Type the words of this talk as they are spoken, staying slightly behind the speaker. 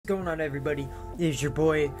going on, everybody? It's your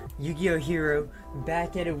boy YuGiOh Hero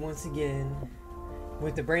back at it once again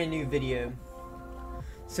with a brand new video.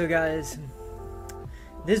 So guys,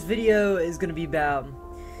 this video is going to be about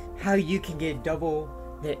how you can get double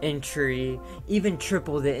the entry, even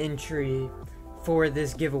triple the entry for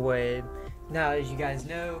this giveaway. Now, as you guys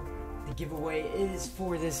know, the giveaway is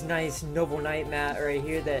for this nice Noble Knight mat right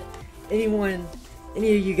here that any of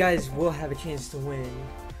you guys will have a chance to win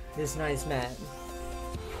this nice mat.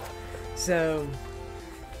 So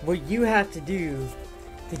what you have to do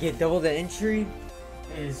to get double the entry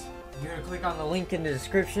is you're gonna click on the link in the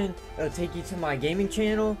description. It'll take you to my gaming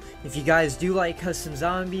channel. If you guys do like custom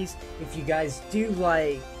zombies, if you guys do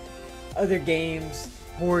like other games,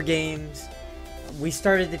 horror games, we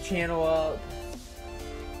started the channel up,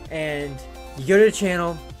 and you go to the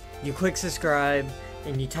channel, you click subscribe,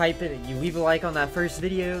 and you type it, you leave a like on that first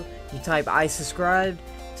video, you type I subscribed,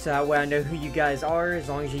 so that way I know who you guys are. As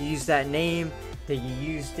long as you use that name that you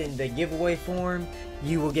used in the giveaway form,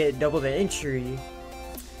 you will get double the entry.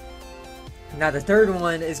 Now the third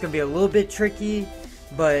one is going to be a little bit tricky,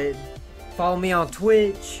 but follow me on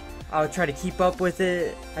Twitch. I'll try to keep up with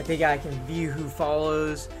it. I think I can view who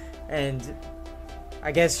follows, and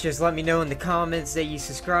I guess just let me know in the comments that you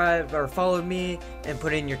subscribed or followed me, and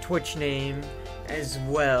put in your Twitch name as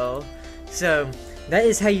well. So that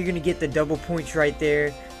is how you're going to get the double points right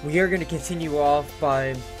there. We are going to continue off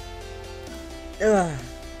by we're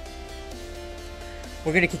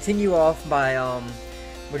going to continue off by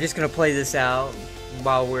we're just going to play this out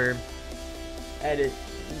while we're at it.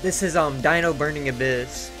 This is Dino Burning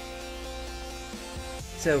Abyss.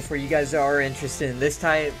 So for you guys that are interested in this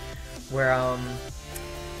type, where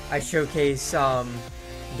I showcase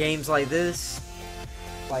games like this,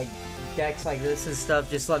 like decks like this and stuff,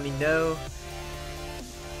 just let me know.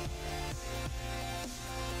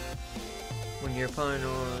 When your opponent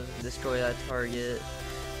will destroy that target.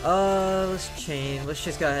 Let's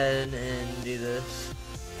just go ahead and do this.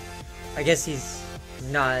 I guess he's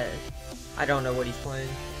not, I don't know what he's playing.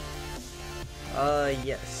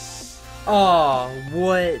 Yes. Oh,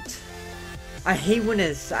 what? I hate when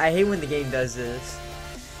the game does this.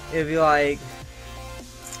 It'd be like,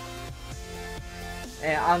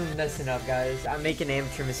 and I'm messing up, guys. I'm making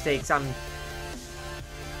amateur mistakes.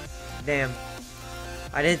 Damn.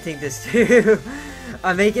 I didn't think this through.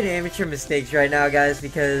 I'm making amateur mistakes right now, guys,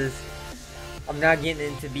 because I'm not getting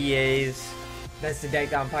into BAs. That's the deck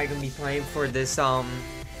that I'm probably gonna be playing for this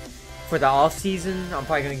for the off season. I'm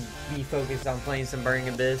probably gonna be focused on playing some Burning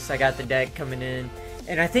Abyss. I got the deck coming in,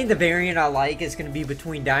 and I think the variant I like is gonna be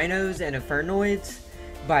between Dinos and Infernoids.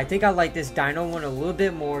 But I think I like this Dino one a little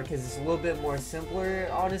bit more because it's a little bit more simpler,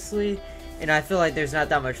 honestly, and I feel like there's not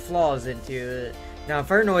that much flaws into it. Now,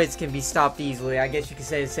 Infernoids can be stopped easily. I guess you could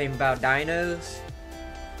say the same about Dinos.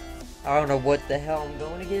 I don't know what the hell I'm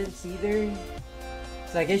going against either.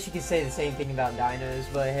 So I guess you could say the same thing about Dinos,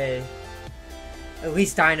 but hey. At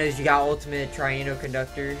least Dinos, you got Ultimate Triano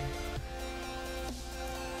Conductor.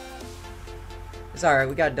 It's alright,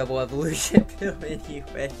 we got double evolution pill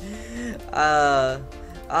anyway.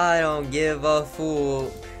 I don't give a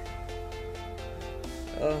fool.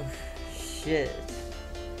 Oh, shit.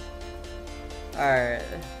 Alright.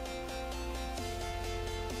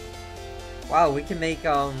 Wow, we can make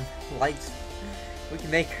lights. We can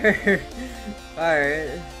make her.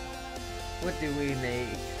 Alright. What do we make?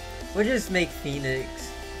 We'll just make Phoenix.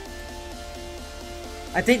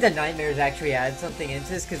 I think the Nightmares actually add something into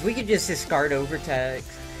this, because we could just discard Overtex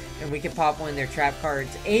and we can pop one of their trap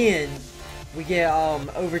cards, and we get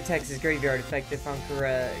Overtex's graveyard effect if I'm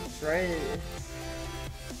correct, right?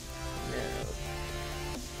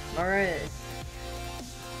 No. Alright.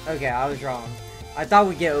 Okay, I was wrong. I thought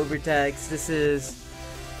we'd get Overtex. This is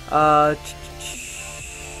yeah.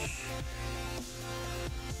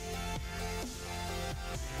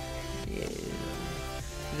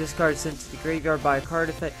 This card is sent to the graveyard by a card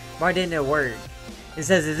effect. Why didn't it work? It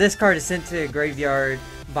says if this card is sent to the graveyard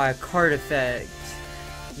by a card effect,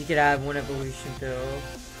 you could have one evolution pill.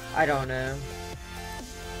 I don't know.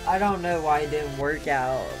 I don't know why it didn't work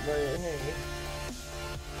out, but hey.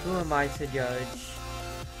 Who am I to judge?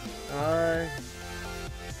 Let's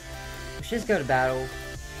just go to battle.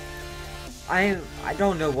 I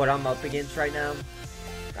don't know what I'm up against right now.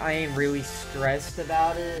 I ain't really stressed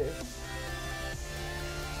about it.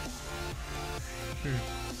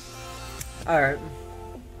 Alright.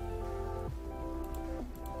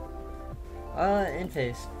 End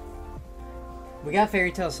phase. We got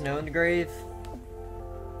Fairy Tale Snow in the grave,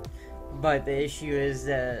 but the issue is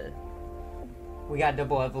that we got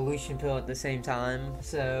double evolution pill at the same time,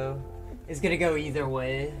 so it's gonna go either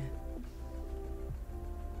way.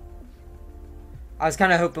 I was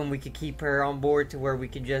kind of hoping we could keep her on board to where we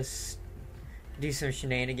could just do some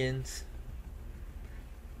shenanigans.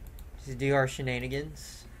 Just do our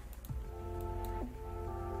shenanigans.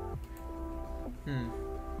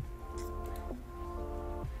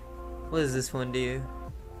 What does this one do?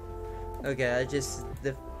 Okay, I just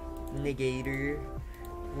the negator.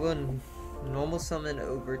 We'll normal summon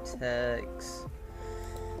over text.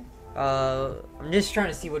 I'm just trying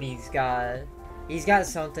to see what he's got. He's got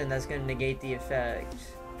something that's gonna negate the effect.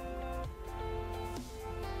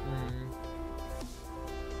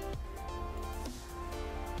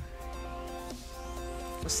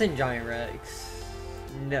 Let's send Giant Rex.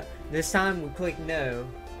 No. This time we click no.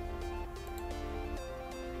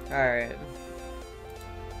 Alright.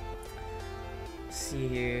 Let's see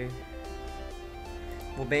here.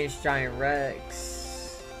 We'll banish Giant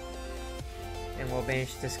Rex. And we'll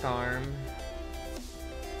banish Disarm.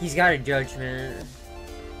 He's got a judgment.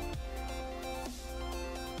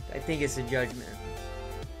 I think it's a judgment.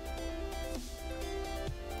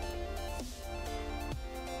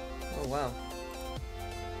 Oh wow.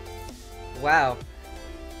 Wow.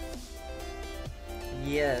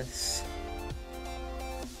 Yes.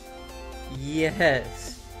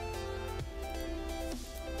 Yes.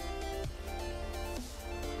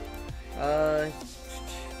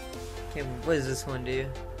 What does this one do?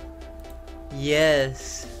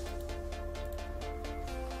 Yes.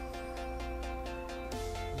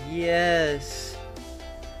 Yes.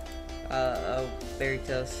 Oh, Fairy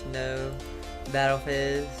Tale Snow. Battle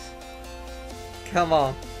Fizz. Come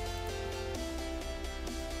on.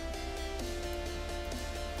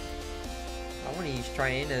 I want to use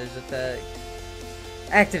Triano's effect.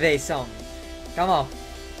 Activate something. Come on.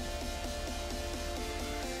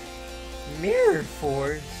 Mirror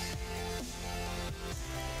Force.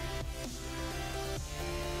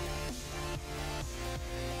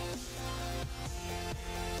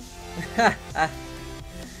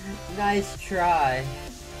 Nice try.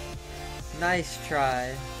 Nice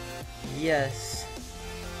try. Yes.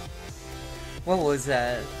 What was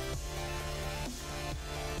that?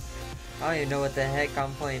 I don't even know what the heck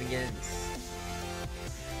I'm playing against.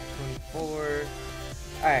 24.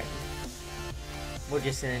 Alright. We'll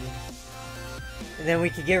just end. And then we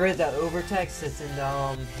can get rid of the overtext that's in the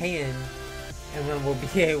hand. And then we'll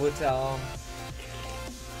be able to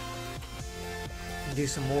do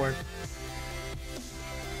some more.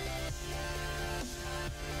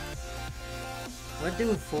 What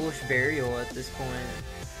do a Foolish Burial at this point?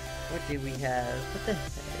 What do we have? What the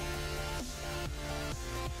heck?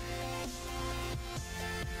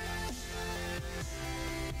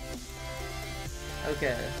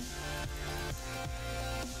 Okay.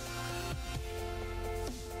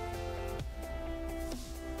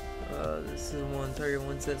 This is one target,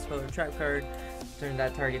 one set spell or trap card. Turn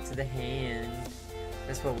that target to the hand.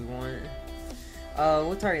 That's what we want.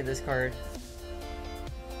 We'll target this card.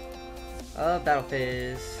 Battle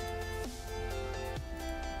Fizz.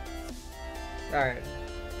 Alright.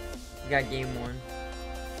 We got game one.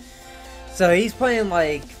 So he's playing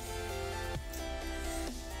like...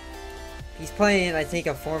 He's playing, I think,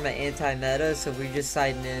 a form of anti-meta, so we're just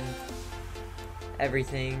siding in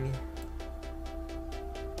everything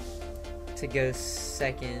to go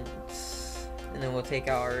second. And then we'll take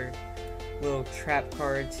our little trap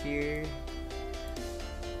cards here.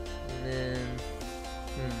 And then...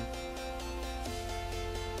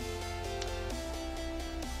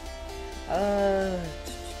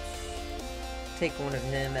 take one of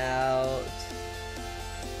him out.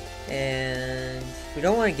 And we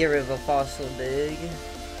don't want to get rid of a Fossil Dig.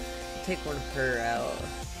 Take one of her out.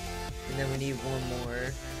 And then we need one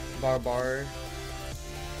more. Barbar.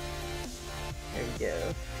 There we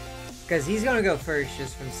go. Because he's going to go first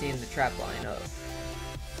just from seeing the trap line up.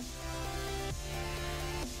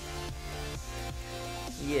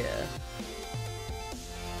 Yeah.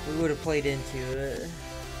 We would have played into it.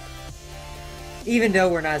 Even though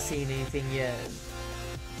we're not seeing anything yet.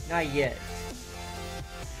 Not yet.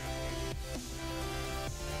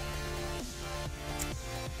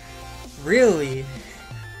 Really?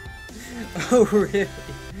 Oh, really?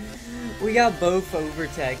 We got both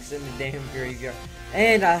overtext in the damn graveyard.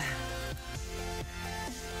 And,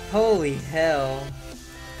 holy hell.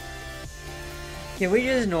 Can we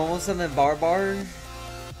just normal summon Barbar?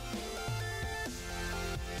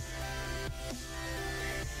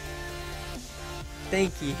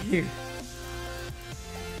 Thank you.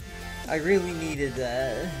 I really needed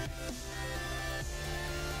that.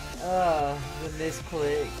 The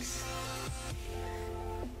misclicks.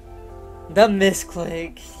 The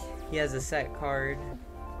misclick. He has a set card.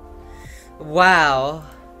 Wow.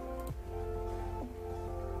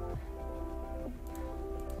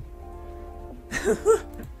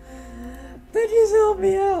 That just helped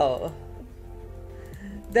me out.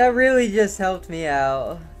 That really just helped me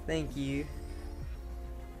out. Thank you.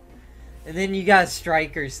 And then you got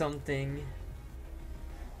strike or something.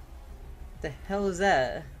 The hell is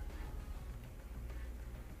that?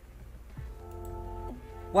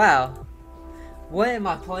 Wow. What am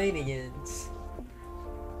I playing against?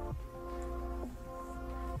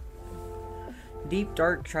 Deep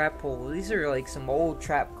Dark Trap Hole. These are like some old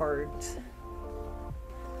trap cards.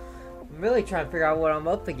 I'm really trying to figure out what I'm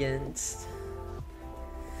up against.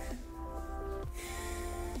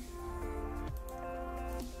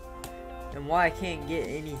 And why I can't get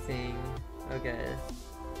anything. Okay.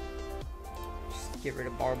 Just get rid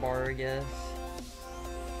of Barbar, I guess.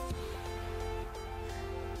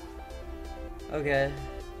 Okay.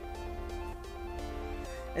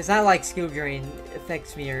 It's not like skill drain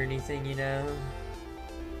affects me or anything, you know?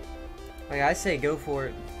 Like, I say go for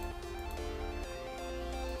it.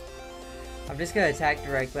 I'm just gonna attack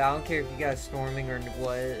directly. I don't care if you got storming or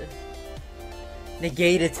what.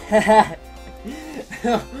 Negate attack!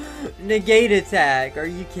 Negate attack! Are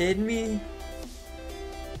you kidding me?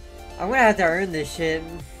 I'm gonna have to earn this shit.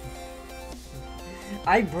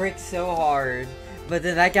 I bricked so hard. But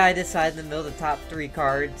then that guy decided to mill the top 3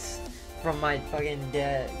 cards from my fucking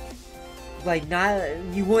deck. Like, not,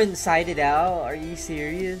 you wouldn't cite it out? Are you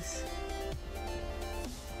serious?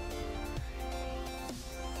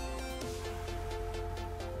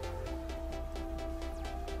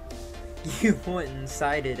 You wouldn't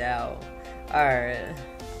cite it out. Alright.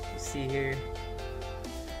 Let's see here.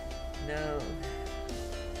 No.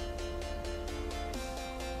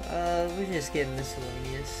 We're just getting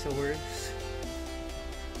miscellaneous swords.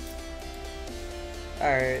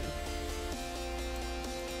 Alright.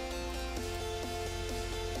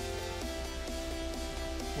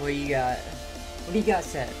 What do you got? What do you got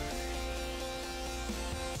set?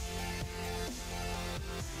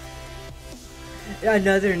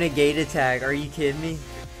 Another negate attack. Are you kidding me?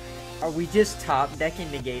 Are we just top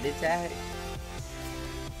decking negate attack?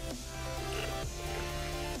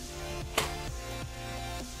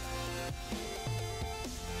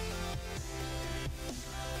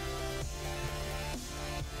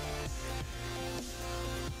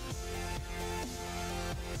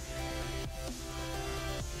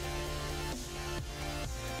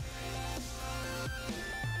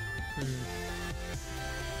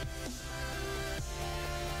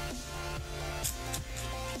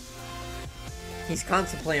 He's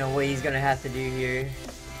contemplating on what he's gonna have to do here.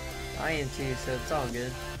 I am too, so it's all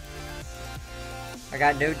good. I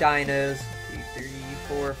got no dinos. 2, 3,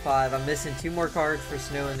 4, 5. I'm missing 2 more cards for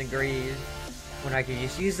Snow in the Grave. When I could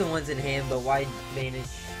just use the ones in hand, but why banish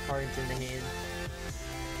cards in the hand?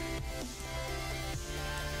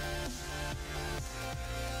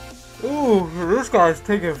 Ooh, this guy's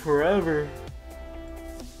taking forever.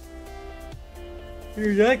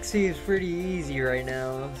 Your deck seems pretty easy right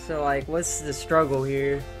now. So, like, what's the struggle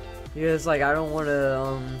here? You're just like, I don't want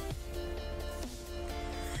to,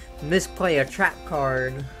 misplay a trap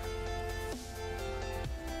card.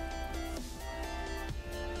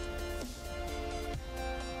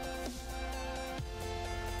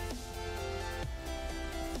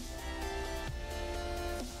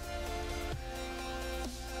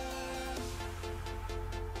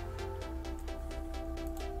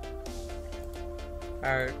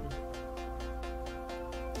 Alright.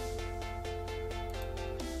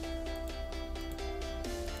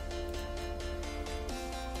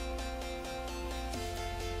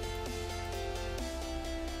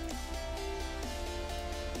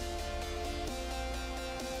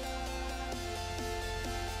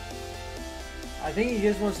 I think he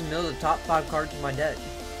just wants to mill the top 5 cards in my deck.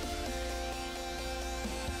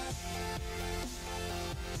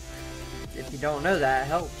 If you don't know that, it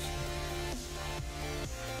helps.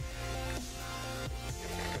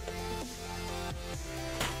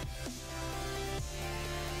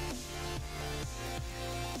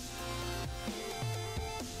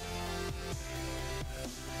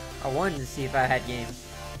 I wanted to see if I had game.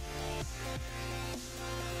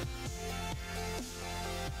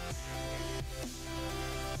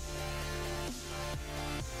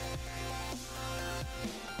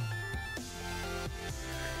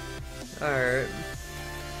 Alright.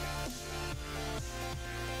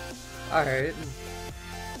 Alright.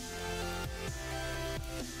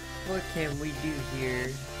 What can we do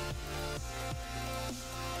here?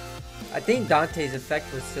 I think Dante's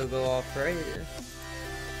effect would still go off, right?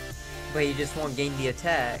 But you just won't gain the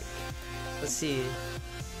attack. Let's see.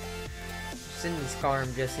 Send this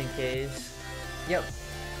Scarm just in case. Yep.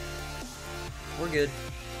 We're good.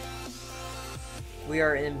 We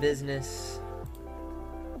are in business.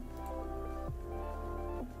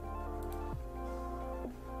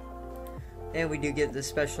 And we do get the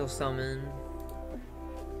special summon.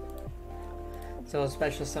 So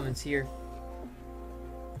special summons here.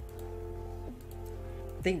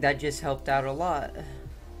 I think that just helped out a lot.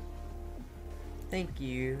 Thank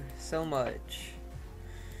you so much.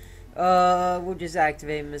 We'll just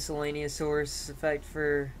activate miscellaneous source effect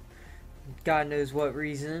for God knows what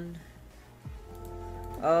reason.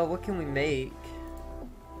 What can we make?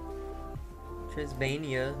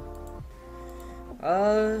 Trisbania.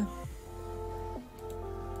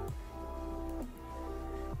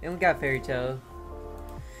 And we got Fairy Tale.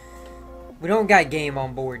 We don't got Game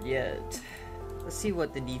on board yet. Let's see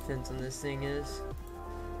what the defense on this thing is.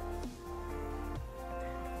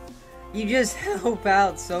 You just help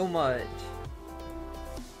out so much.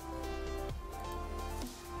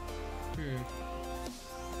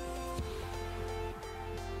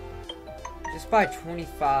 Just by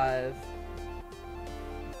 25.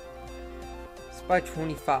 Just by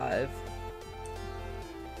 25.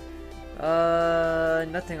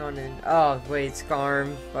 Nothing on it. Oh, wait,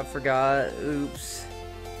 Scarm. I forgot. Oops.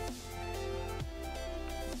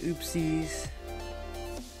 Oopsies.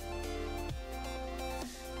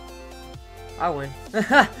 I win.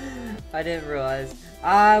 I didn't realize.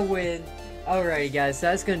 I win. Alrighty, guys. So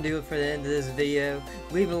that's gonna do it for the end of this video.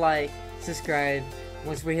 Leave a like, subscribe.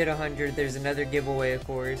 Once we hit 100, there's another giveaway, of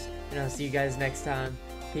course. And I'll see you guys next time.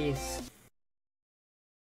 Peace.